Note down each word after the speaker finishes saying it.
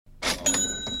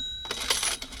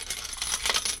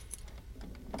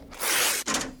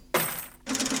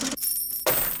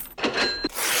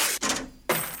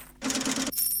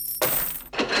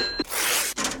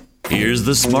Here's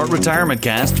the Smart Retirement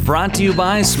Cast, brought to you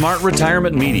by Smart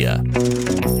Retirement Media.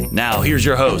 Now, here's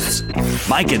your hosts,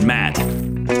 Mike and Matt.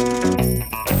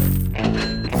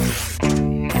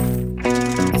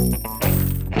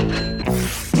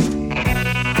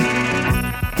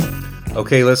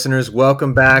 Okay, listeners,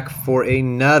 welcome back for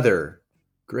another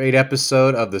great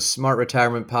episode of the Smart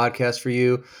Retirement Podcast for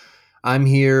you. I'm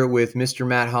here with Mr.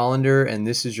 Matt Hollander, and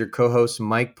this is your co-host,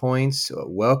 Mike Points.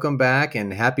 Welcome back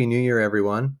and Happy New Year,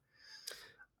 everyone.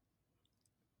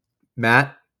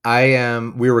 Matt,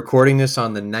 we're recording this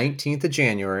on the 19th of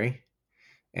January,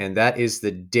 and that is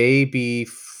the day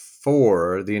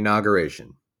before the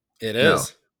inauguration. It is. No,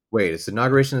 wait, is the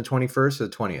inauguration the 21st or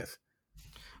the 20th?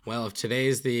 Well, if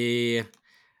today's the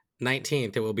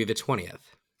 19th, it will be the 20th.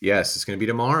 Yes, it's going to be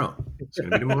tomorrow.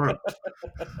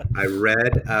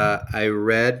 I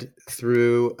read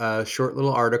through a short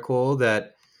little article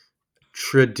that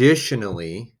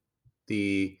traditionally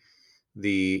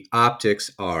the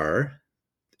optics are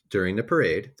during the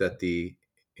parade that the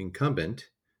incumbent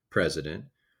president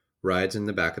rides in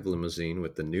the back of the limousine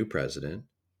with the new president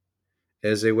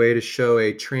as a way to show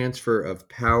a transfer of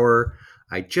power.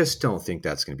 I just don't think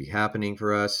that's going to be happening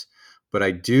for us, but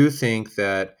I do think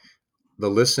that the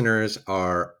listeners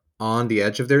are on the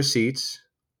edge of their seats,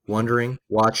 wondering,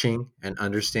 watching, and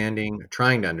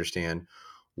trying to understand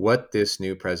what this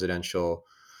new presidential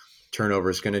turnover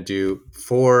is going to do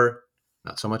for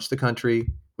not so much the country,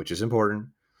 which is important,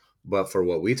 but for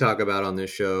what we talk about on this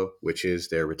show, which is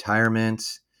their retirement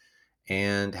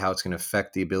and how it's going to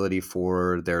affect the ability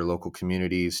for their local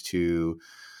communities to,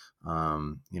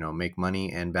 make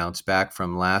money and bounce back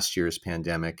from last year's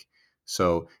pandemic.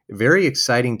 So very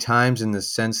exciting times in the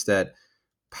sense that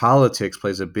politics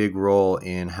plays a big role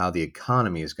in how the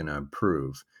economy is going to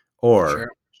improve. Or Sure.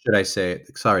 should I say,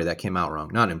 sorry, that came out wrong,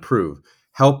 not improve,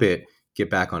 help it get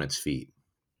back on its feet.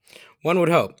 One would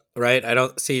hope, right? I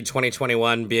don't see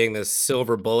 2021 being the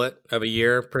silver bullet of a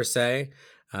year per se.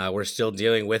 We're still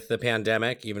dealing with the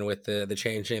pandemic, even with the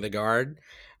changing of the guard.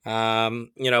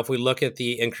 If we look at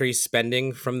the increased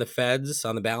spending from the feds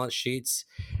on the balance sheets,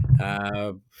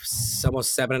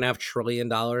 almost $7.5 trillion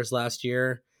last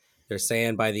year. They're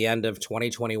saying by the end of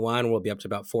 2021, we'll be up to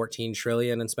about 14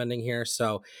 trillion in spending here.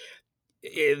 So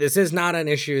this is not an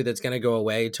issue that's going to go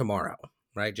away tomorrow,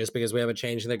 right? Just because we have a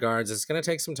change in the guards, it's going to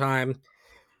take some time.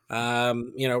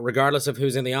 Regardless of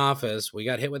who's in the office, we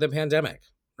got hit with a pandemic,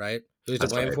 right? Who's to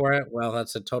blame for it? Well,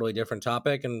 that's a totally different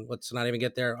topic, and let's not even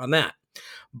get there on that.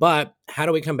 But how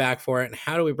do we come back for it, and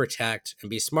how do we protect and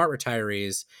be smart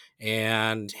retirees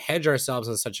and hedge ourselves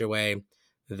in such a way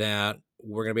that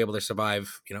we're going to be able to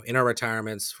survive, in our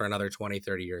retirements for another 20,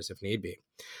 30 years if need be.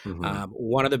 Mm-hmm.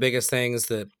 One of the biggest things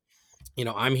that,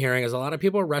 I'm hearing is a lot of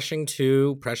people are rushing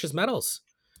to precious metals,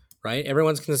 right?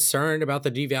 Everyone's concerned about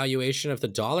the devaluation of the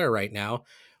dollar right now,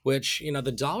 which,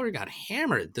 the dollar got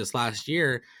hammered this last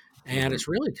year. And it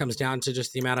really comes down to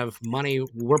just the amount of money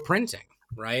we're printing,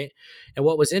 right? And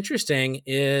what was interesting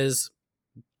is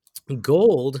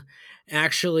gold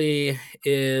actually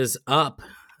is up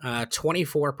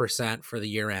 24% for the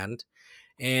year end.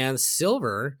 And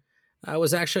silver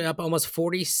was actually up almost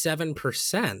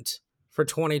 47% for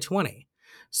 2020.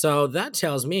 So that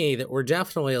tells me that we're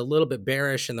definitely a little bit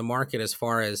bearish in the market as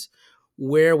far as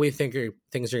where we think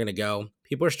things are going to go.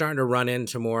 People are starting to run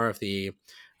into more of the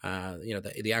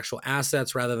actual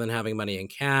assets rather than having money in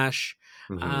cash.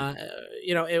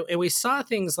 Mm-hmm. And we saw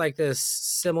things like this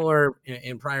similar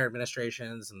in prior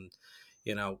administrations. And,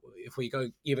 if we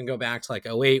go back to like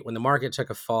 2008 when the market took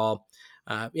a fall,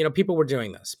 people were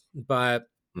doing this. But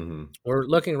we're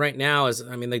looking right now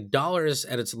the dollar's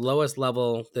at its lowest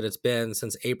level that it's been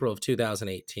since April of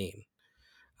 2018.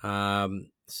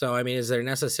 So, is there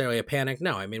necessarily a panic?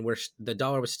 No, the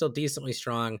dollar was still decently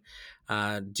strong.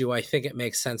 Do I think it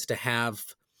makes sense to have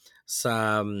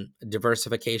some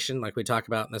diversification, like we talk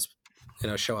about in this,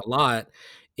 show a lot,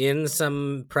 in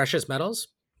some precious metals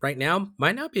right now?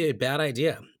 Might not be a bad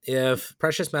idea. If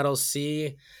precious metals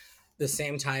see the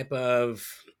same type of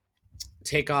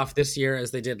take off this year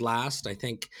as they did last, I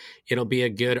think it'll be a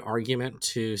good argument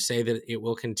to say that it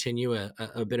will continue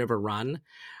a bit of a run.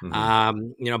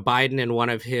 Biden, in one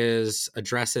of his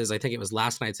addresses, I think it was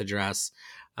last night's address,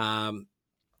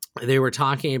 they were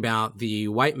talking about the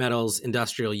white metals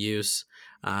industrial use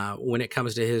when it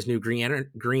comes to his new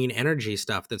green energy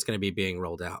stuff that's going to be being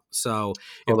rolled out. So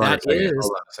Hold on a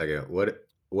second.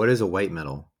 What is a white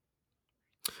metal?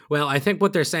 Well, I think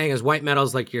what they're saying is white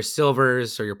metals like your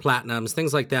silvers or your platinums,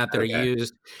 things like that are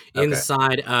used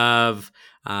inside of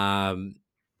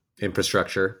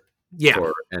infrastructure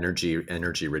for energy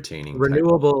retaining,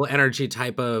 renewable energy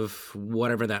type of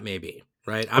whatever that may be.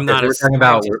 right? I'm Okay, not so a we're scientist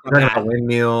on talking that. about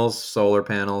windmills, solar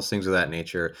panels, things of that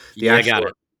nature. The Yeah, got actual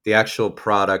it. the actual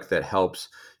product that helps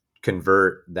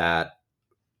convert that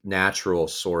natural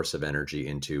source of energy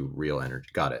into real energy.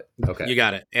 Got it. Okay. You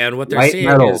got it. And what they're Light seeing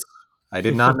metals. is I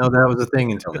did not know that was a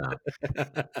thing until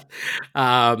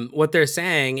now. what they're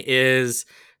saying is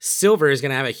silver is going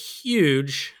to have a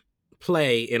huge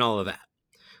play in all of that.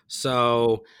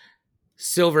 So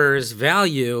silver's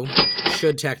value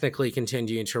should technically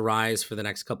continue to rise for the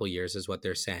next couple of years is what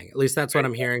they're saying. At least that's what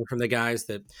I'm hearing from the guys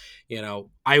that,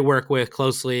 I work with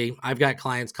closely. I've got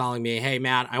clients calling me, "Hey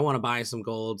Matt, I want to buy some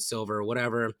gold, silver,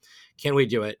 whatever. Can we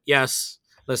do it?" Yes,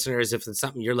 listeners, if it's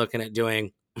something you're looking at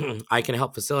doing, I can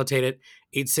help facilitate it.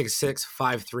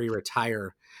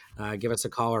 866-53-RETIRE. Give us a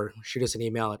call or shoot us an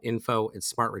email at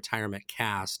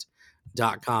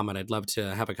info@smartretirementcast.com, and I'd love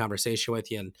to have a conversation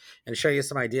with you and show you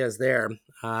some ideas there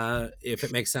if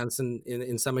it makes sense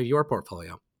in some of your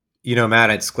portfolio.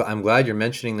 Matt, I'm glad you're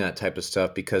mentioning that type of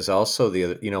stuff because also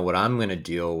what I'm going to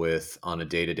deal with on a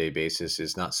day-to-day basis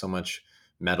is not so much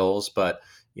metals, but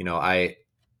I,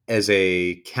 as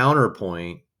a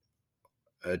counterpoint,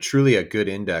 truly a good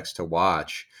index to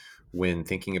watch when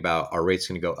thinking about are rates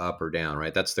going to go up or down,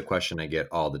 right? That's the question I get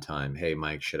all the time. Hey,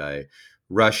 Mike, should I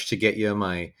rush to get you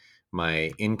my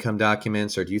income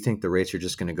documents, or do you think the rates are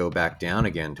just going to go back down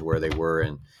again to where they were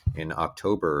in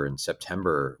October and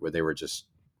September, where they were just,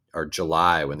 or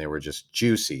July when they were just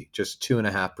juicy, just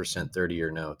 2.5%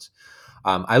 30-year notes?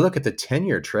 I look at the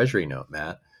 10-year Treasury note,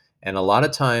 Matt, and a lot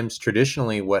of times,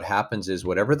 traditionally, what happens is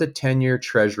whatever the 10-year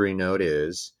Treasury note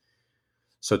is.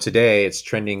 So today it's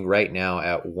trending right now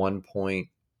at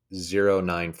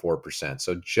 1.094%.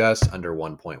 So just under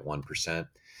 1.1%.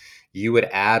 You would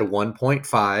add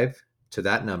 1.5 to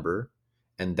that number,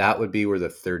 and that would be where the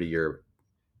 30-year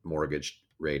mortgage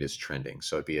rate is trending.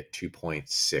 So it'd be at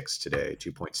 2.6 today.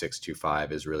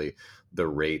 2.625 is really the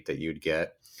rate that you'd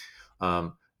get.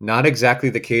 Not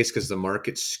exactly the case because the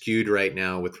market's skewed right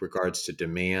now with regards to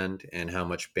demand and how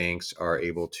much banks are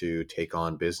able to take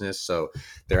on business. So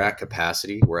they're at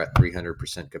capacity. We're at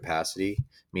 300% capacity,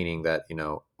 meaning that,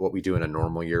 what we do in a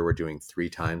normal year, we're doing 3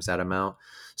 times that amount.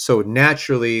 So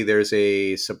naturally, there's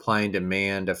a supply and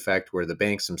demand effect where the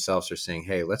banks themselves are saying,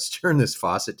 hey, let's turn this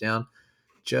faucet down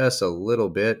just a little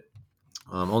bit.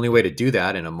 Only way to do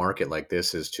that in a market like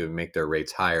this is to make their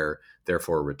rates higher,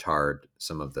 therefore retard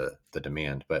some of the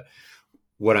demand. But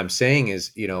what I'm saying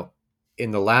is,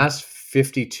 in the last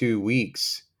 52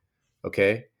 weeks,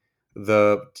 okay,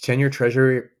 the 10-year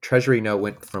treasury note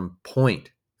went from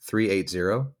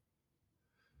 0.380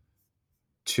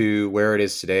 to where it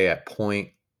is today at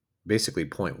basically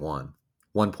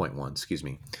 1.1, excuse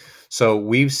me. So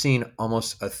we've seen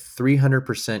almost a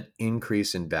 300%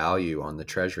 increase in value on the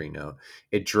treasury note.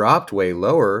 It dropped way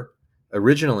lower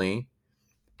originally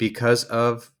because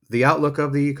of the outlook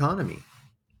of the economy,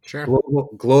 Sure.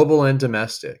 global and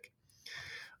domestic.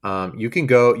 You can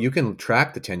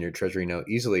track the 10-year treasury note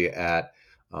easily at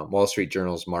Wall Street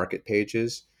Journal's market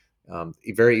pages.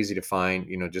 Very easy to find.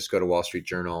 Just go to Wall Street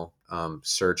Journal,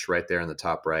 search right there in the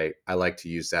top right. I like to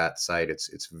use that site.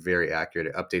 It's very accurate.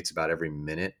 It updates about every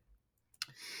minute.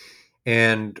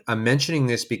 And I'm mentioning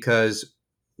this because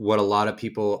what a lot of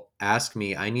people ask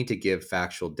me, I need to give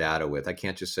factual data with. I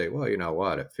can't just say, well, you know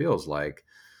what, it feels like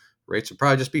rates will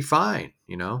probably just be fine.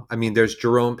 I mean, there's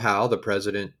Jerome Powell, the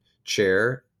president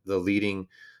chair, the leading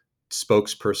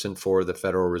spokesperson for the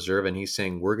Federal Reserve, and he's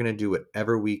saying we're going to do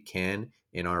whatever we can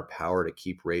in our power to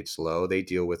keep rates low. They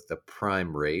deal with the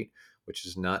prime rate, which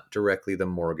is not directly the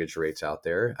mortgage rates out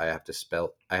there. I have to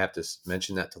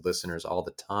mention that to listeners all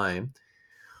the time,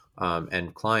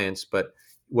 and clients. But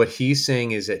what he's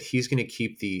saying is that he's going to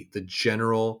keep the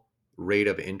general rate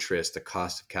of interest, the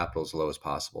cost of capital, as low as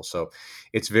possible. So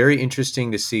it's very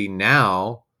interesting to see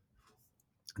now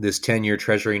this 10-year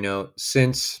treasury note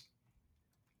since,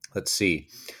 let's see,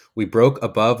 we broke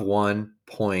above 1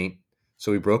 point.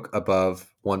 So we broke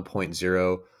above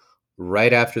 1.0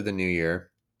 right after the new year.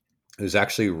 It was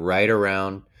actually right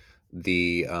around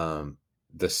the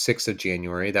 6th of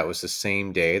January. That was the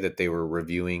same day that they were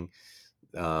reviewing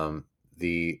the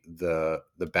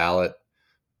ballot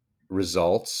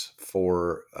results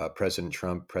for President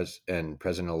Trump and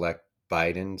President-elect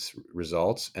Biden's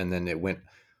results, and then it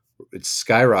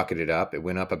skyrocketed up. It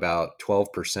went up about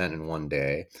 12% in one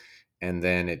day, and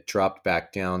then it dropped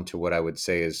back down to what I would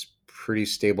say is pretty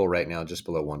stable right now, just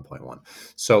below 1.1.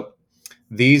 So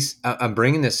I'm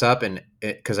bringing this up and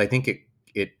because I think it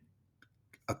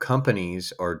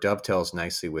accompanies or dovetails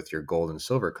nicely with your gold and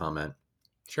silver comment.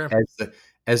 Sure.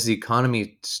 As the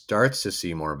economy starts to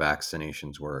see more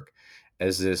vaccinations work,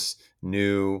 as this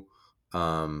new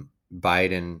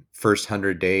Biden first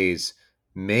 100 days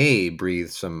may breathe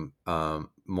some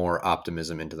more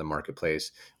optimism into the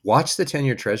marketplace. Watch the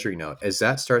 10-year Treasury note. As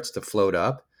that starts to float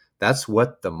up, that's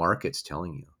what the market's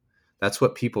telling you. That's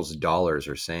what people's dollars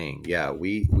are saying. Yeah,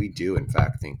 we do in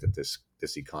fact think that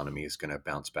this economy is going to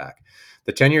bounce back.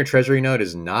 The 10-year Treasury note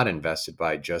is not invested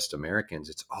by just Americans.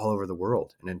 It's all over the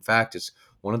world. And in fact, it's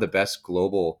one of the best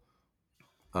global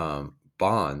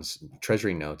bonds,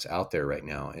 Treasury notes out there right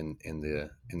now in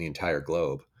the entire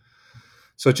globe.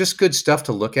 So just good stuff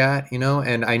to look at,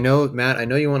 And I know, Matt, I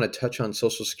know you want to touch on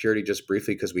Social Security just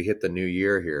briefly because we hit the new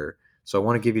year here. So I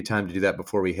want to give you time to do that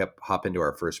before we hop into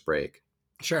our first break.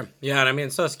 Sure. Yeah. And I mean,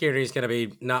 Social Security is going to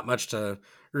be not much to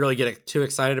really get too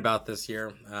excited about this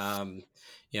year.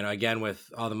 Again,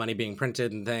 with all the money being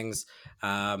printed and things,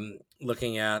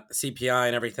 looking at CPI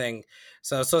and everything.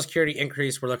 So Social Security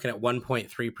increase, we're looking at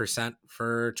 1.3%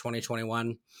 for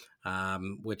 2021,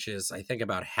 which is, I think,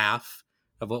 about half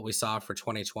of what we saw for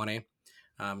 2020.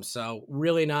 So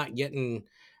really not getting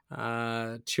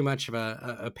too much of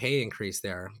a pay increase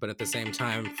there. But at the same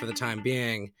time, for the time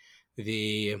being,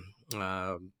 the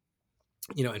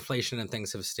inflation and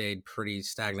things have stayed pretty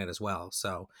stagnant as well.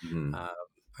 So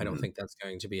I don't think that's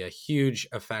going to be a huge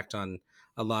effect on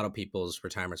a lot of people's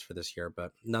retirements for this year,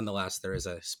 but nonetheless, there is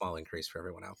a small increase for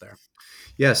everyone out there.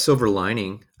 Yeah, silver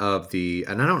lining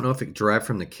and I don't know if it derived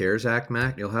from the CARES Act,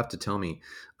 Matt. You'll have to tell me.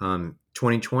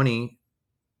 2020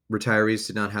 retirees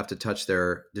did not have to touch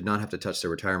their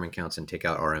retirement accounts and take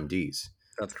out RMDs.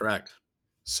 That's correct.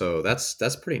 So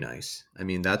that's pretty nice. I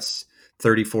mean, that's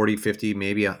 30, 40, 50,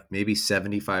 maybe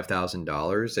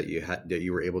 $75,000 that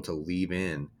you were able to leave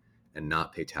in and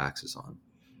not pay taxes on.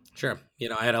 Sure.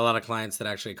 I had a lot of clients that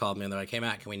actually called me and they're like, "Hey,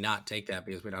 Matt, can we not take that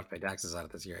because we don't have to pay taxes on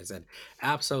it this year?" I said,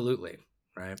 "Absolutely."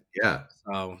 Right. Yeah.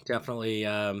 So definitely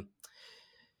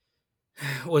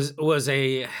was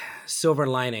a silver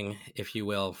lining, if you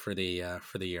will, for the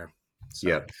year. So.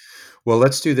 Yeah. Well,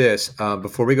 let's do this.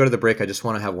 Before we go to the break, I just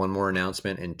want to have one more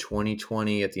announcement. In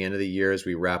 2020, at the end of the year, as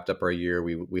we wrapped up our year,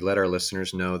 we let our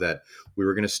listeners know that we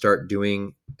were going to start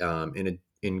doing,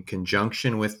 in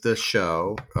conjunction with the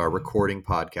show, our recording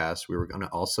podcast, we were going to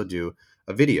also do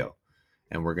a video,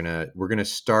 and we're gonna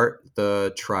start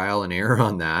the trial and error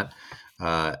on that.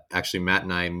 Actually, Matt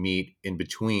and I meet in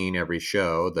between every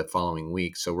show the following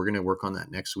week, so we're going to work on that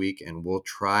next week, and we'll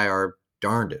try our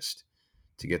darndest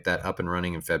to get that up and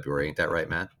running in February. Ain't that right,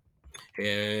 Matt?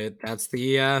 That's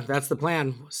the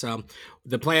plan. So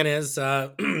the plan is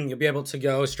you'll be able to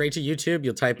go straight to YouTube.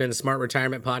 You'll type in Smart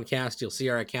Retirement Podcast. You'll see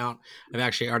our account. I've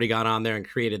actually already got on there and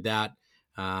created that.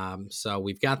 So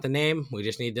we've got the name. We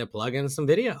just need to plug in some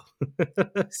video.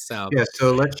 So it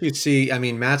lets you see. I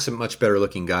mean, Matt's a much better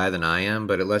looking guy than I am,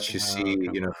 but it lets you see,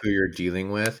 who you're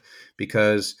dealing with,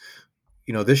 because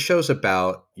this show's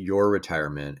about your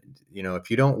retirement.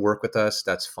 If you don't work with us,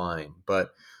 that's fine.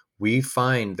 But we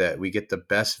find that we get the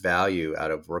best value out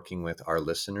of working with our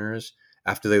listeners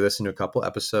after they listen to a couple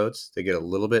episodes. They get a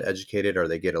little bit educated, or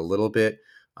they get a little bit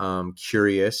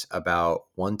curious about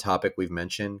one topic we've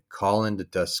mentioned. Call in to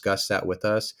discuss that with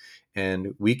us,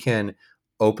 and we can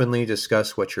openly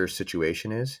discuss what your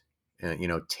situation is and,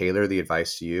 tailor the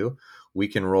advice to you. We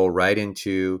can roll right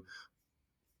into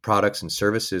products and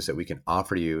services that we can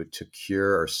offer you to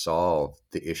cure or solve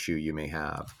the issue you may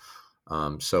have.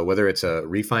 So whether it's a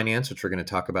refinance, which we're going to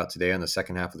talk about today on the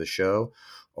second half of the show,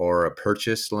 or a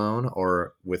purchase loan,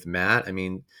 or with Matt, I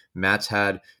mean, Matt's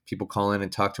had people call in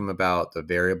and talk to him about the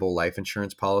variable life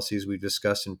insurance policies we've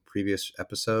discussed in previous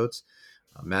episodes.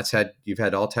 You've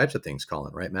had all types of things call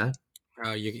in, right, Matt?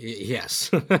 Yes.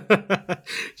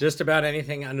 Just about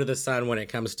anything under the sun when it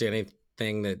comes to anything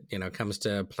that comes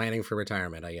to planning for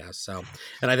retirement, I guess. So,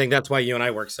 and I think that's why you and I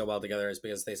work so well together, is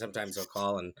because they sometimes will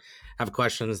call and have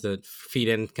questions that feed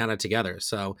in kind of together.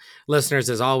 So listeners,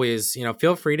 as always,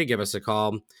 feel free to give us a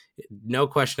call. No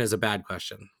question is a bad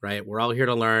question, right? We're all here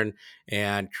to learn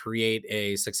and create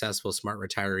a successful smart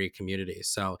retiree community.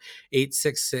 So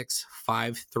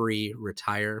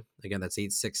 866-53-RETIRE. Again, that's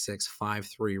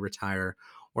 866-53-RETIRE,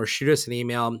 or shoot us an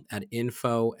email at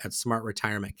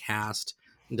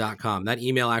info@smartretirementcast.com. That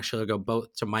email actually will go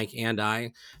both to Mike and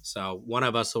I. So one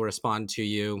of us will respond to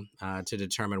you to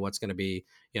determine what's going to be,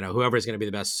 whoever's going to be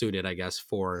the best suited, I guess,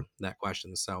 for that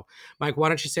question. So Mike, why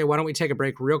don't we take a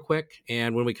break real quick?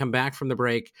 And when we come back from the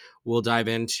break, we'll dive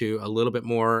into a little bit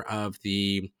more of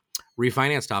the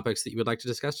refinance topics that you would like to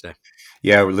discuss today.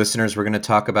 Yeah, listeners, we're going to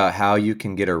talk about how you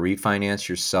can get a refinance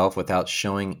yourself without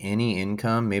showing any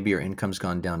income. Maybe your income's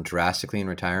gone down drastically in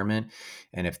retirement.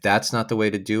 And if that's not the way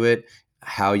to do it,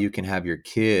 how you can have your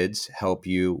kids help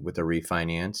you with a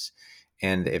refinance,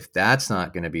 And if that's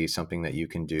not going to be something that you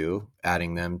can do,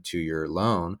 adding them to your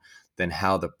loan, then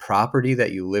how the property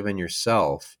that you live in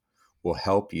yourself will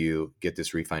help you get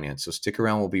this refinance. So stick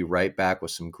around. We'll be right back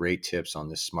with some great tips on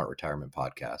this Smart Retirement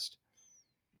Podcast.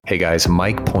 Hey guys,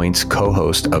 Mike Points,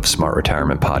 co-host of Smart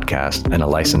Retirement Podcast and a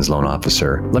licensed loan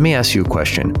officer. Let me ask you a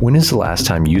question. When is the last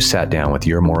time you sat down with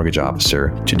your mortgage officer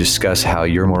to discuss how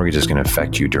your mortgage is going to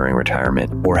affect you during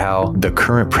retirement, or how the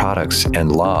current products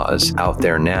and laws out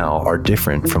there now are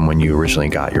different from when you originally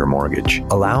got your mortgage?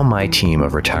 Allow my team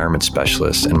of retirement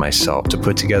specialists and myself to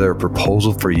put together a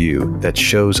proposal for you that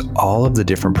shows all of the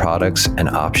different products and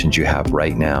options you have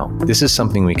right now. This is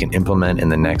something we can implement in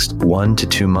the next 1 to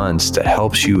 2 months that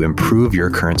helps you improve your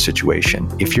current situation.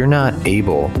 If you're not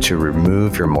able to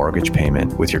remove your mortgage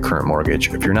payment with your current mortgage,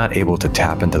 if you're not able to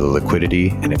tap into the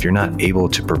liquidity, and if you're not able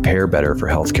to prepare better for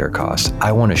healthcare costs,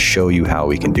 I want to show you how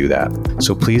we can do that.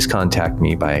 So please contact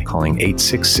me by calling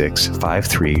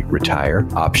 866-53-RETIRE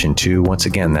option 2. Once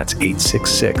again, that's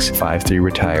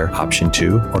 866-53-RETIRE option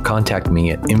 2, or contact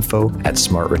me at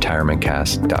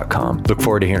info@smartretirementcast.com. Look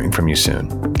forward to hearing from you soon.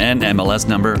 And MLS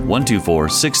number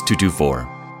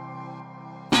 1246224.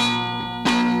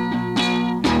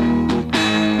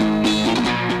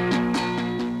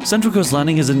 Central Coast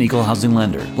Lending is an equal housing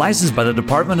lender, licensed by the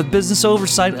Department of Business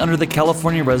Oversight under the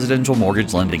California Residential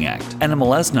Mortgage Lending Act,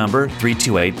 NMLS number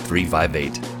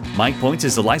 328358. Mike Points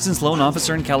is a licensed loan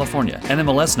officer in California,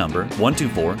 NMLS number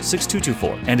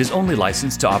 1246224, and is only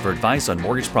licensed to offer advice on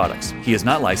mortgage products. He is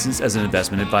not licensed as an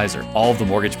investment advisor. All of the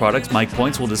mortgage products Mike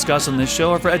Points will discuss on this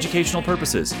show are for educational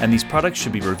purposes, and these products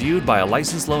should be reviewed by a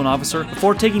licensed loan officer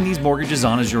before taking these mortgages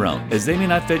on as your own, as they may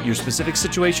not fit your specific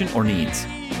situation or needs.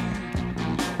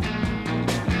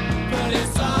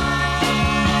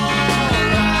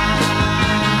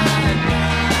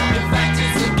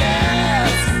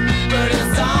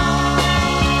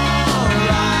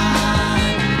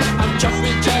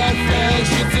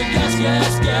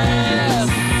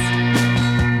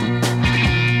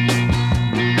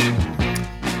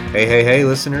 Hey,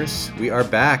 listeners. We are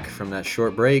back from that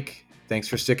short break. Thanks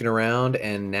for sticking around.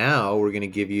 And now we're going to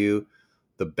give you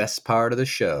the best part of the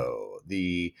show.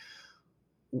 The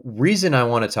reason I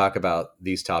want to talk about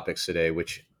these topics today,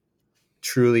 which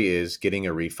truly is getting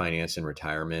a refinance in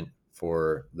retirement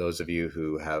for those of you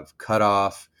who have cut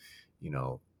off,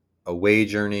 a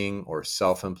wage earning or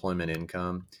self-employment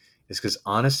income, is because,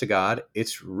 honest to God,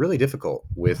 it's really difficult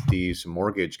with these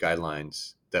mortgage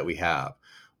guidelines that we have.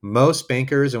 Most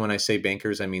bankers, and when I say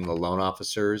bankers, I mean the loan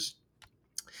officers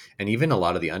and even a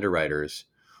lot of the underwriters,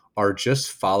 are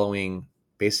just following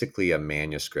basically a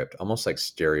manuscript, almost like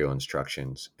stereo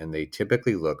instructions. And they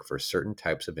typically look for certain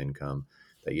types of income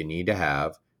that you need to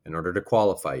have in order to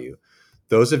qualify you.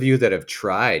 Those of you that have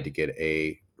tried to get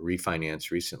a refinance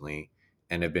recently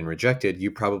and have been rejected, you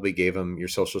probably gave them your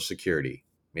Social Security.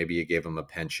 Maybe you gave them a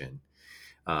pension.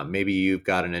 Maybe you've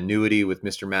got an annuity with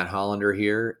Mr. Matt Hollander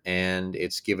here, and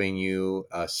it's giving you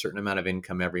a certain amount of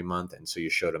income every month. And so you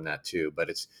showed them that too. But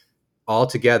it's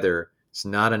altogether, it's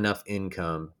not enough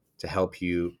income to help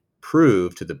you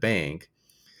prove to the bank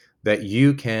that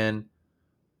you can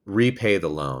repay the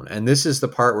loan. And this is the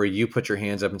part where you put your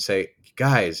hands up and say,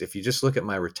 guys, if you just look at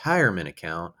my retirement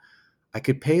account, I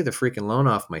could pay the freaking loan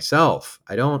off myself.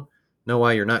 I don't know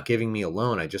why you're not giving me a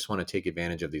loan. I just want to take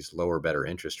advantage of these lower, better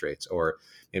interest rates. Or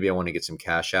maybe I want to get some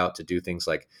cash out to do things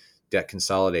like debt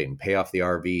consolidate and pay off the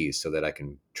RVs so that I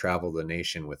can travel the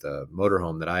nation with a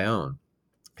motorhome that I own,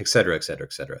 et cetera, et cetera,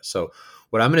 et cetera. So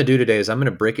what I'm going to do today is I'm going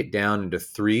to break it down into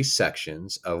 3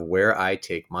 sections of where I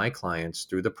take my clients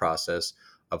through the process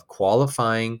of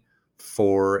qualifying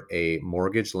for a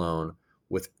mortgage loan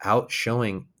without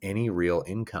showing any real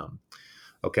income.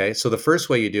 Okay, so the first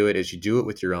way you do it is you do it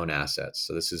with your own assets.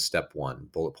 So this is step 1,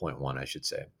 bullet point 1, I should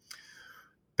say.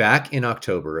 Back in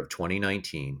October of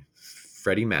 2019,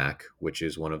 Freddie Mac, which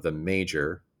is one of the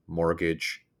major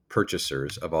mortgage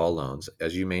purchasers of all loans,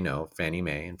 as you may know, Fannie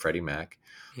Mae and Freddie Mac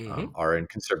are in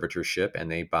conservatorship,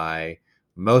 and they buy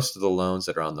most of the loans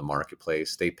that are on the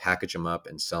marketplace. They package them up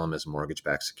and sell them as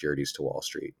mortgage-backed securities to Wall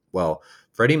Street. Well,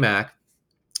 Freddie Mac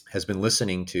has been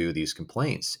listening to these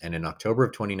complaints, and in October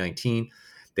of 2019,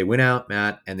 they went out,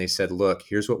 Matt, and they said, look,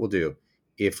 here's what we'll do.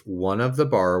 If one of the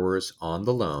borrowers on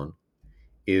the loan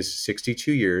is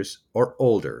 62 years or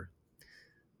older,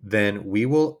 then we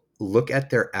will look at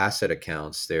their asset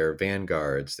accounts, their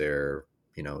Vanguards, their,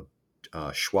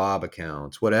 Schwab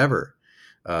accounts, whatever.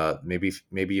 Maybe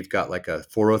you've got like a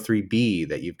 403B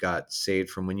that you've got saved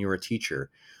from when you were a teacher.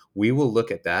 We will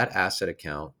look at that asset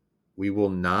account. We will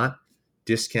not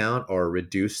discount or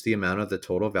reduce the amount of the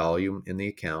total value in the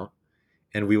account.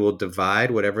 And we will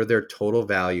divide whatever their total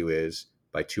value is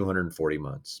by 240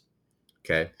 months.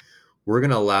 Okay. We're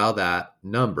going to allow that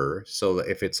number. So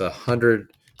if it's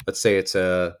let's say it's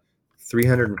a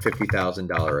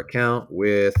 $350,000 account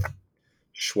with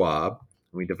Schwab,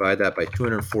 and we divide that by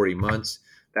 240 months,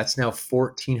 that's now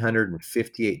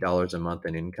 $1,458 a month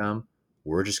in income.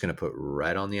 We're just going to put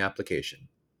right on the application.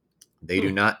 They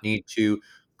do not need to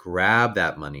grab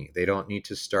that money. They don't need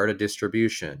to start a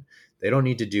distribution. They don't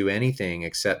need to do anything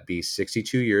except be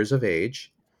 62 years of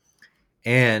age.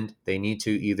 And they need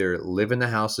to either live in the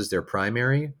house as their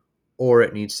primary, or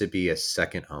it needs to be a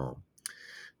second home.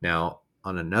 Now,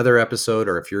 on another episode,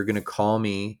 or if you're going to call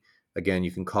me, again, you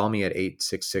can call me at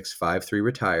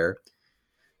 866-53-RETIRE.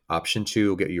 Option 2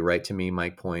 will get you right to me,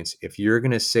 Mike Points. If you're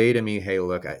going to say to me, hey,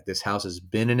 look, this house has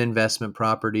been an investment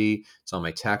property. It's on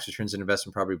my tax returns an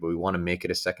investment property, but we want to make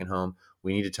it a second home.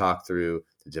 We need to talk through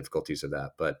the difficulties of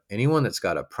that. But anyone that's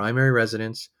got a primary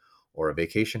residence or a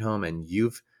vacation home and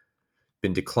you've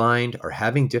been declined or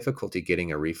having difficulty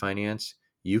getting a refinance,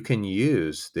 you can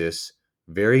use this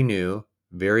very new,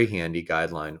 very handy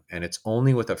guideline, and it's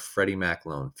only with a Freddie Mac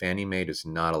loan. Fannie Mae does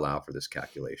not allow for this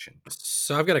calculation.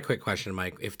 So I've got a quick question,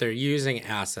 Mike. If they're using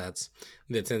assets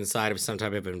that's inside of some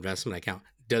type of investment account,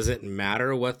 does it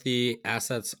matter what the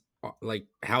assets are, like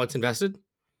how it's invested?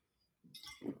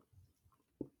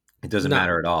 It doesn't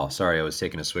matter at all. Sorry, I was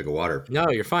taking a swig of water. No,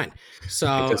 you're fine.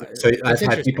 So I've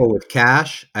had people with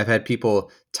cash. I've had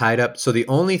people tied up. So the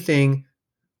only thing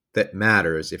that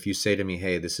matters, if you say to me,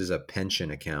 hey, this is a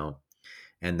pension account,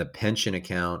 and the pension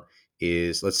account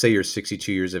is, let's say you're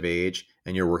 62 years of age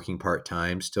and you're working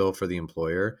part-time still for the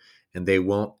employer, and they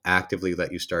won't actively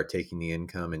let you start taking the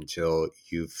income until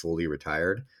you've fully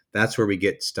retired. That's where we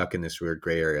get stuck in this weird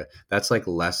gray area. That's like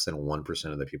less than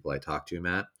 1% of the people I talk to,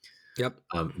 Matt. Yep.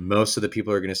 Most of the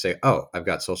people are going to say, oh, I've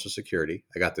got Social Security.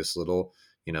 I got this little,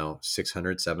 $600,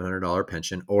 $700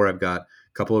 pension, or I've got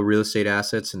a couple of real estate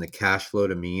assets and the cash flow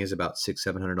to me is about $600,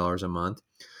 $700 a month.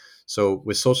 So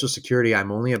with Social Security,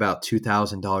 I'm only about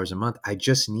 $2,000 a month. I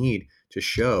just need to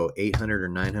show $800 or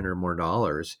 $900 more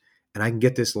dollars, and I can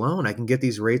get this loan. I can get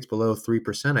these rates below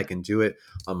 3%. I can do it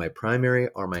on my primary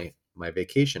or my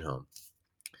vacation home.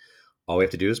 All we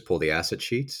have to do is pull the asset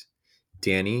sheets.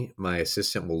 Danny, my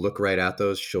assistant, will look right at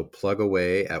those. She'll plug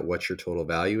away at what your total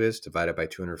value is, divide it by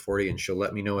 240, and she'll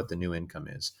let me know what the new income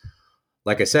is.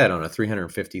 Like I said, on a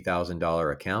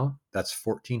 $350,000 account, that's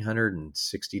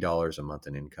 $1,460 a month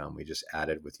in income we just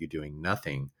added with you doing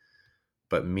nothing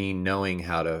but me knowing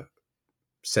how to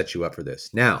set you up for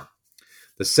this. Now,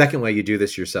 the second way you do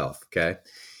this yourself, okay?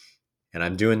 And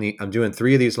I'm doing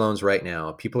 3 of these loans right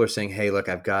now. People are saying, hey, look,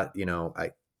 I've got,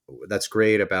 that's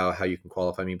great about how you can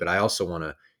qualify me, but I also want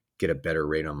to get a better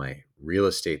rate on my real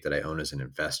estate that I own as an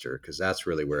investor, because that's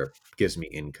really where it gives me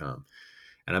income.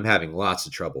 And I'm having lots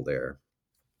of trouble there.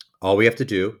 All we have to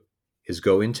do is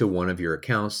go into one of your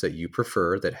accounts that you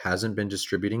prefer that hasn't been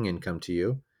distributing income to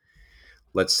you.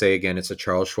 Let's say, again, it's a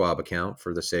Charles Schwab account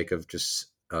for the sake of just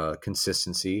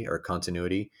consistency or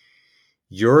continuity.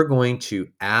 You're going to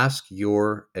ask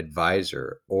your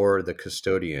advisor or the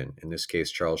custodian, in this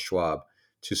case, Charles Schwab,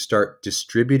 to start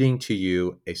distributing to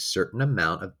you a certain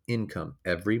amount of income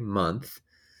every month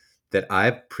that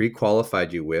I've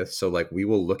pre-qualified you with. So like we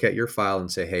will look at your file and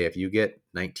say, hey, if you get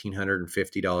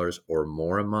 $1,950 or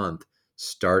more a month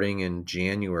starting in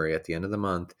January at the end of the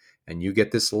month, and you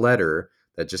get this letter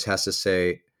that just has to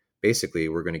say, basically,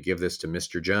 we're going to give this to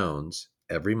Mr. Jones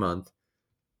every month,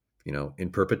 in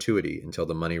perpetuity until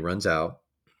the money runs out.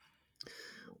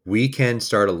 We can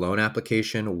start a loan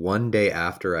application one day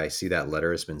after I see that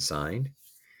letter has been signed.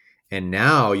 And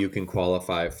now you can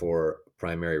qualify for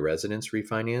primary residence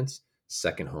refinance,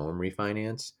 second home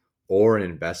refinance, or an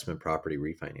investment property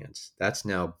refinance. That's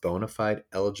now bona fide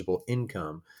eligible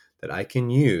income that I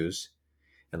can use.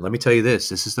 And let me tell you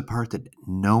this is the part that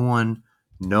no one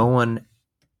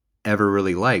ever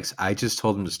really likes. I just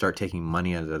told them to start taking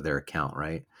money out of their account,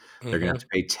 right? They're going to have to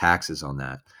pay taxes on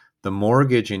that. The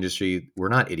mortgage industry, we're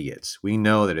not idiots. We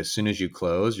know that as soon as you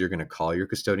close, you're going to call your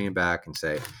custodian back and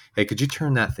say, hey, could you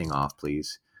turn that thing off,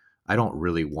 please? I don't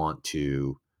really want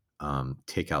to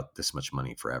take out this much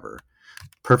money forever.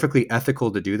 Perfectly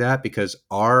ethical to do that, because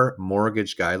our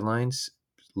mortgage guidelines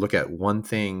look at one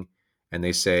thing and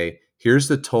they say, here's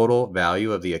the total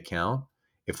value of the account.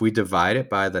 If we divide it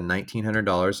by the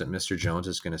 $1,900 that Mr. Jones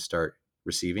is going to start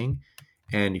receiving,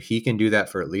 and he can do that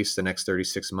for at least the next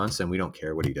 36 months, and we don't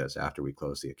care what he does after we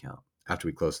close the account, after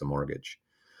we close the mortgage.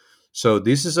 So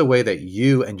this is a way that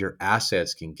you and your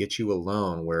assets can get you a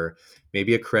loan where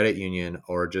maybe a credit union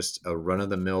or just a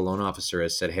run-of-the-mill loan officer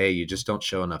has said, hey, you just don't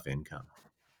show enough income.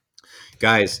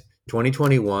 Guys,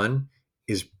 2021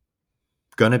 is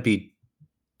going to be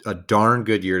a darn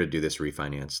good year to do this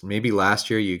refinance. Maybe last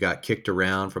year you got kicked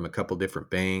around from a couple different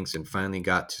banks and finally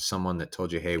got to someone that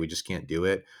told you, hey, we just can't do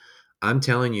it. I'm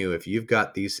telling you, if you've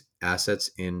got these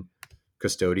assets in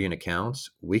custodian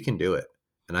accounts, we can do it.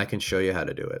 And I can show you how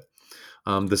to do it.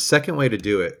 The second way to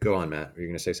do it, go on, Matt. Are you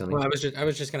going to say something? Well, I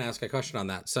was just going to ask a question on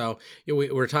that. So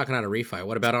we're talking on a refi.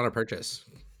 What about on a purchase?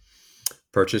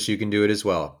 Purchase, you can do it as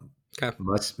well. Okay.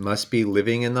 Must be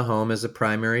living in the home as a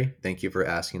primary. Thank you for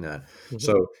asking that. Mhm.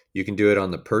 So you can do it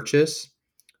on the purchase.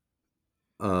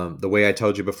 The way I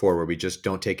told you before, where we just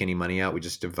don't take any money out, we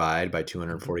just divide by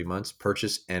 240 months,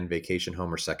 purchase and vacation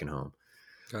home or second home.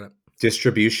 Got it.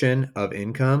 Distribution of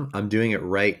income. I'm doing it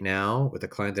right now with a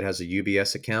client that has a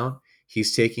UBS account.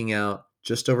 He's taking out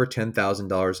just over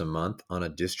 $10,000 a month on a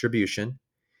distribution.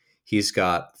 He's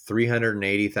got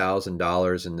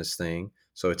 $380,000 in this thing.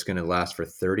 So it's going to last for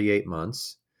 38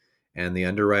 months. And the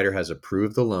underwriter has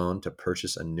approved the loan to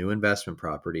purchase a new investment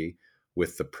property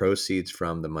with the proceeds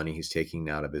from the money he's taking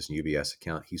out of his UBS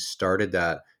account. He started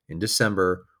that in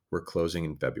December. We're closing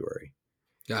in February.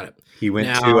 Got it. He went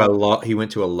Now,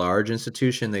 to a large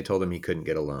institution. They told him he couldn't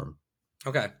get a loan.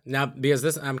 okay. Now, because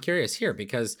this, I'm curious here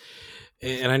because,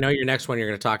 and I know your next one, you're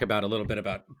going to talk about a little bit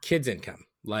about kids' income.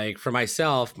 Like for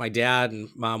myself, my dad and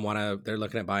mom they're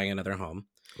looking at buying another home.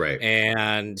 Right.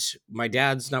 And my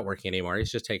dad's not working anymore.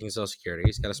 He's just taking Social Security.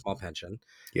 He's got a small pension.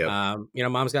 Yep.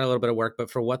 Mom's got a little bit of work,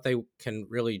 but for what they can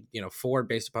really, afford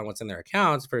based upon what's in their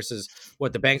accounts versus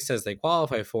what the bank says they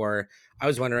qualify for, I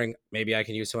was wondering maybe I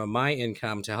can use some of my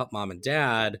income to help mom and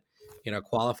dad,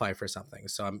 qualify for something.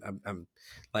 So I'm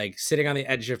like sitting on the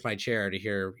edge of my chair to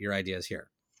hear your ideas here.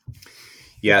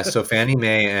 Yeah. So Fannie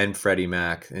Mae and Freddie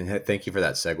Mac, and thank you for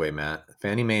that segue, Matt.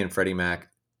 Fannie Mae and Freddie Mac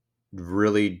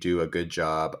really do a good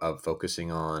job of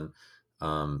focusing on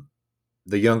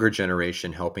the younger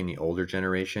generation helping the older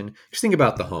generation. Just think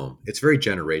about the home. It's very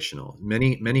generational.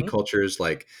 Many cultures,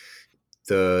 like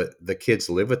the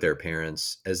kids live with their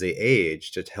parents as they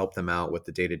age to help them out with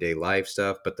the day-to-day life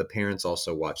stuff, but the parents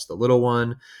also watch the little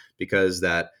one because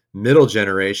that middle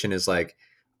generation is like,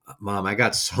 Mom, I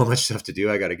got so much stuff to do.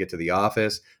 I got to get to the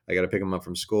office. I got to pick them up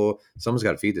from school. Someone's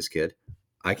got to feed this kid.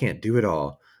 I can't do it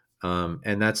all.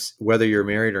 And that's whether you're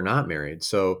married or not married.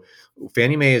 So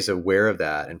Fannie Mae is aware of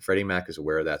that and Freddie Mac is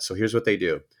aware of that. So here's what they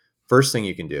do. First thing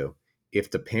you can do, if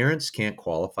the parents can't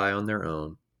qualify on their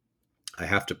own, I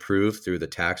have to prove through the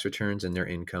tax returns and their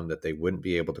income that they wouldn't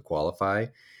be able to qualify.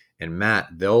 And Matt,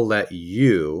 they'll let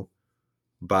you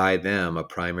buy them a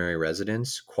primary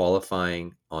residence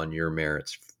qualifying on your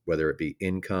merits, whether it be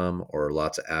income or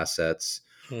lots of assets,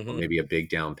 or maybe a big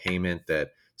down payment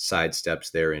that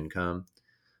sidesteps their income.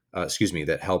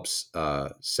 That helps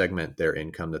segment their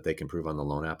income that they can prove on the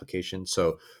loan application.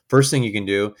 So first thing you can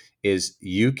do is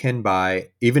you can buy,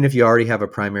 even if you already have a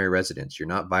primary residence, you're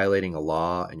not violating a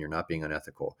law and you're not being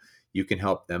unethical. You can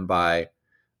help them buy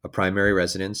a primary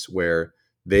residence where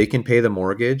they can pay the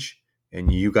mortgage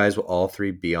and you guys will all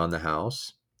three be on the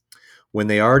house. When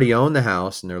they already own the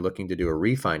house and they're looking to do a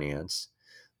refinance,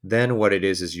 then what it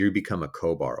is you become a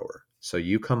co-borrower. So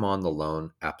you come on the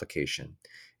loan application.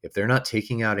 If they're not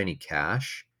taking out any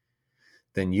cash,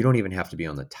 then you don't even have to be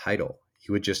on the title.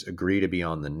 You would just agree to be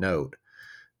on the note.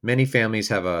 Many families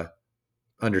have a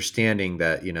understanding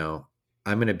that,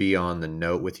 I'm going to be on the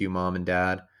note with you, Mom and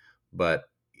Dad, but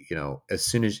as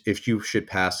soon as, if you should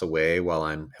pass away while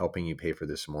I'm helping you pay for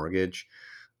this mortgage,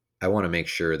 I want to make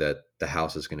sure that the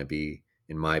house is going to be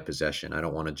in my possession. I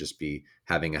don't want to just be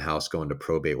having a house go into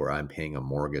probate where I'm paying a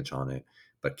mortgage on it,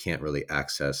 but can't really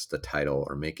access the title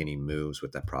or make any moves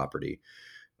with that property.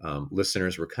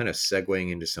 Listeners, we're kind of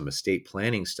segueing into some estate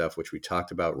planning stuff, which we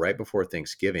talked about right before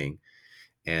Thanksgiving.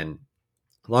 And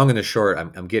long and the short,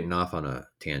 I'm getting off on a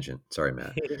tangent. Sorry,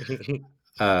 Matt.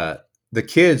 The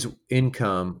kids'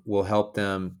 income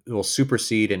will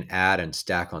supersede and add and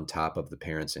stack on top of the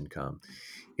parents' income.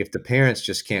 If the parents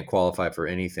just can't qualify for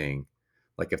anything,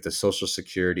 like if the Social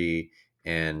Security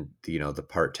and the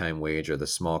part-time wage or the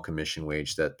small commission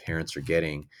wage that parents are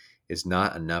getting is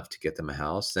not enough to get them a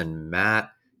house, then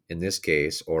Matt, in this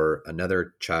case, or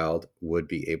another child would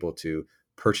be able to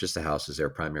purchase the house as their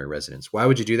primary residence. Why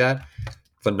would you do that?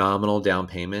 Phenomenal down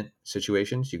payment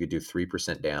situations. You could do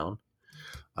 3% down.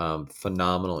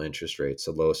 Phenomenal interest rates,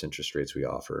 the lowest interest rates we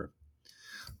offer.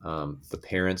 The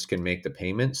parents can make the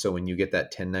payment. So when you get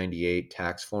that 1098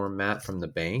 tax form, Matt, from the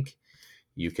bank,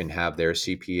 you can have their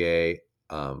CPA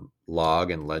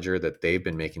log and ledger that they've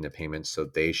been making the payments, so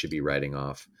they should be writing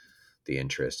off the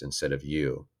interest instead of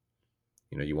you.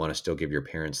 You want to still give your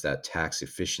parents that tax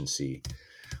efficiency.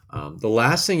 The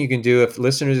last thing you can do,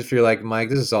 if you're like, Mike,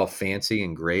 this is all fancy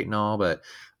and great and all, but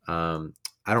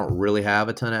I don't really have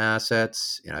a ton of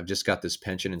assets, and I've just got this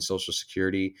pension and Social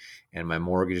Security, and my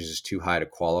mortgage is too high to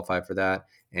qualify for that.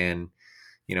 And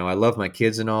I love my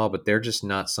kids and all, but they're just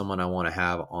not someone I want to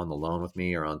have on the loan with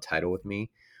me or on title with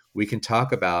me. We can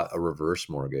talk about a reverse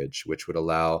mortgage, which would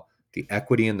allow the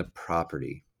equity in the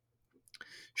property.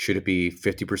 Should it be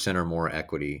 50% or more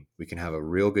equity? We can have a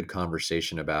real good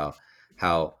conversation about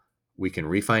how we can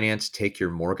refinance, take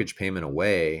your mortgage payment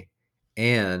away,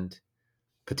 and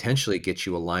potentially get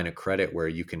you a line of credit where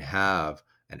you can have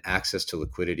an access to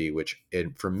liquidity, which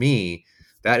for me,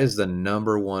 that is the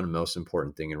number one most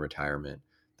important thing in retirement.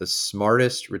 The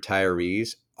smartest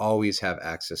retirees always have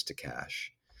access to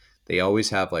cash. They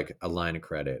always have like a line of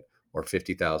credit or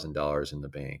 $50,000 in the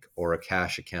bank or a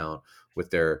cash account with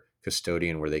their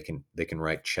custodian where they can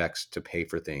write checks to pay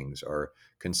for things or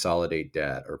consolidate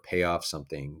debt or pay off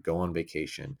something, go on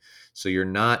vacation. So you're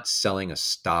not selling a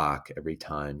stock every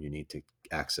time you need to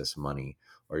access money,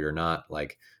 or you're not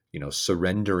like,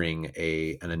 surrendering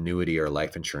an annuity or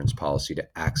life insurance policy to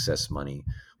access money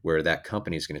where that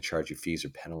company is going to charge you fees or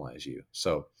penalize you.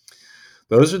 So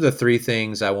those are the three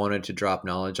things I wanted to drop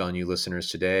knowledge on you listeners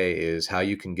today, is how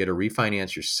you can get a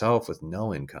refinance yourself with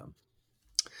no income,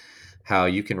 how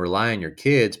you can rely on your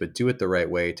kids, but do it the right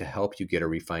way to help you get a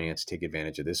refinance, take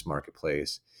advantage of this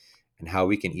marketplace, and how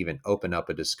we can even open up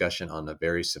a discussion on the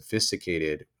very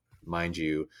sophisticated, mind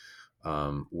you,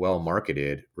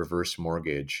 well-marketed reverse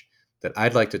mortgage that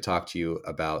I'd like to talk to you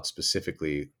about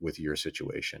specifically with your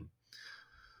situation.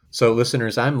 So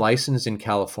listeners, I'm licensed in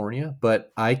California,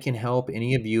 but I can help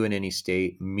any of you in any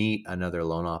state meet another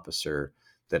loan officer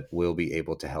that will be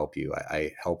able to help you.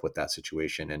 I help with that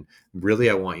situation. And really,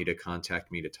 I want you to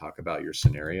contact me to talk about your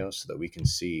scenario so that we can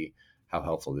see how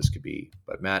helpful this could be.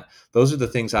 But Matt, those are the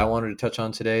things I wanted to touch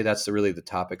on today. That's really the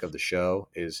topic of the show,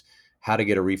 is how to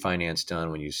get a refinance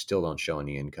done when you still don't show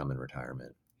any income in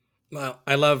retirement. Well,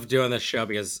 I love doing this show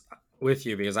because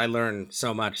I learn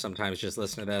so much sometimes just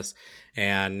listening to this.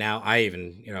 And now I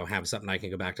even, have something I can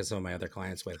go back to some of my other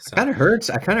clients with. So. Kind of hurts.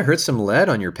 I kind of heard some lead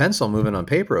on your pencil moving on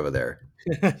paper over there.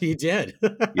 You did.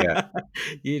 Yeah.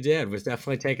 You did. Was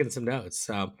definitely taking some notes.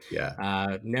 So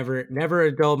yeah. Never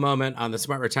a dull moment on the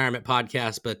Smart Retirement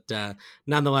Podcast, but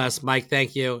nonetheless, Mike,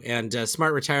 thank you. And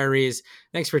smart retirees,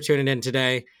 thanks for tuning in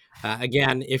today.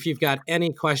 Again, if you've got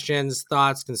any questions,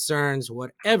 thoughts, concerns,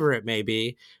 whatever it may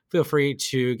be, feel free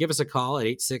to give us a call at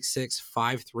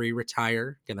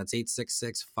 866-53-RETIRE. Again, that's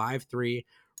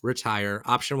 866-53-RETIRE.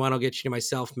 Option 1 will get you to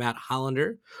myself, Matt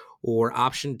Hollander, or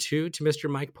option 2 to Mr.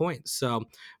 Mike Points. So,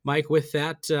 Mike, with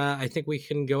that, I think we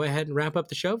can go ahead and wrap up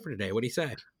the show for today. What do you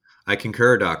say? I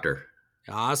concur, Doctor.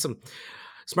 Awesome.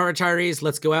 Smart retirees,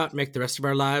 let's go out and make the rest of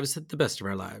our lives the best of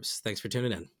our lives. Thanks for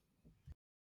tuning in.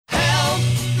 Help!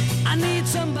 I need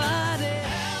somebody.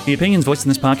 The opinions voiced in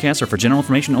this podcast are for general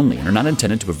information only and are not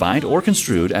intended to provide or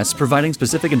construed as providing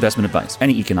specific investment advice.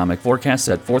 Any economic forecast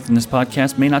set forth in this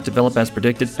podcast may not develop as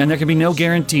predicted, and there can be no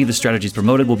guarantee the strategies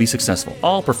promoted will be successful.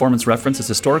 All performance reference is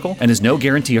historical and is no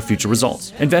guarantee of future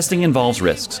results. Investing involves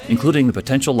risks, including the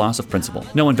potential loss of principal.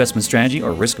 No investment strategy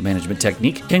or risk management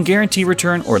technique can guarantee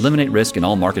return or eliminate risk in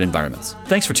all market environments.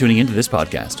 Thanks for tuning into this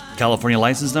podcast. California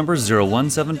license number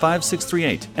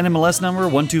 0175638, NMLS number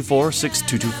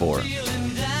 1246224.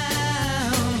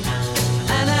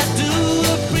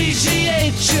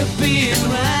 Appreciate you being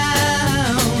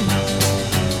round.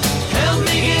 Help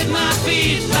me get my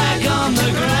feet back on the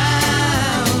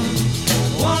ground.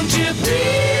 Won't you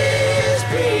please,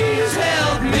 please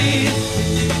help me?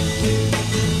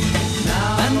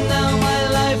 And now my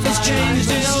life has changed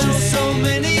in so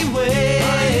many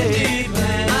ways.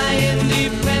 My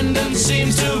independence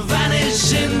seems to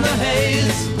vanish in the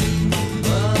haze.